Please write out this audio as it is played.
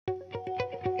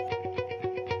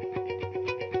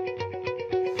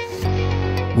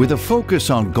With a focus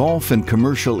on golf and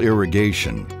commercial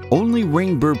irrigation, only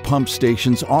Rainbird pump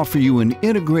stations offer you an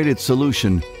integrated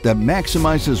solution that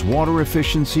maximizes water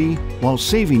efficiency while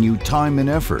saving you time and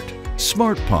effort.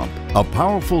 Smart Pump, a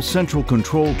powerful central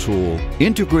control tool,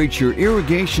 integrates your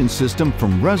irrigation system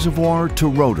from reservoir to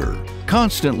rotor,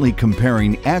 constantly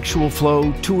comparing actual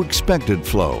flow to expected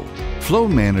flow. Flow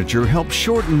Manager helps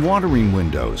shorten watering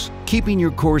windows, keeping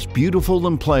your course beautiful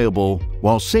and playable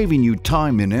while saving you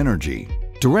time and energy.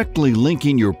 Directly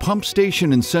linking your pump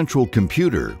station and central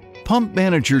computer, Pump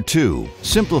Manager 2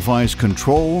 simplifies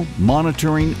control,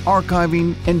 monitoring,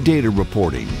 archiving, and data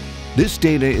reporting. This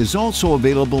data is also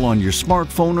available on your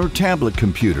smartphone or tablet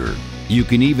computer. You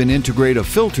can even integrate a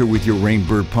filter with your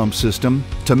Rainbird pump system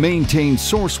to maintain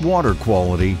source water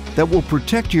quality that will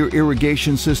protect your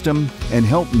irrigation system and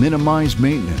help minimize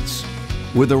maintenance.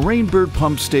 With a Rainbird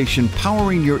pump station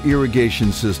powering your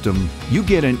irrigation system, you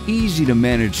get an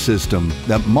easy-to-manage system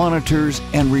that monitors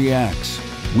and reacts.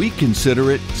 We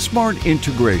consider it smart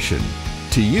integration.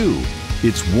 To you,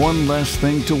 it's one less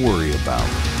thing to worry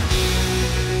about.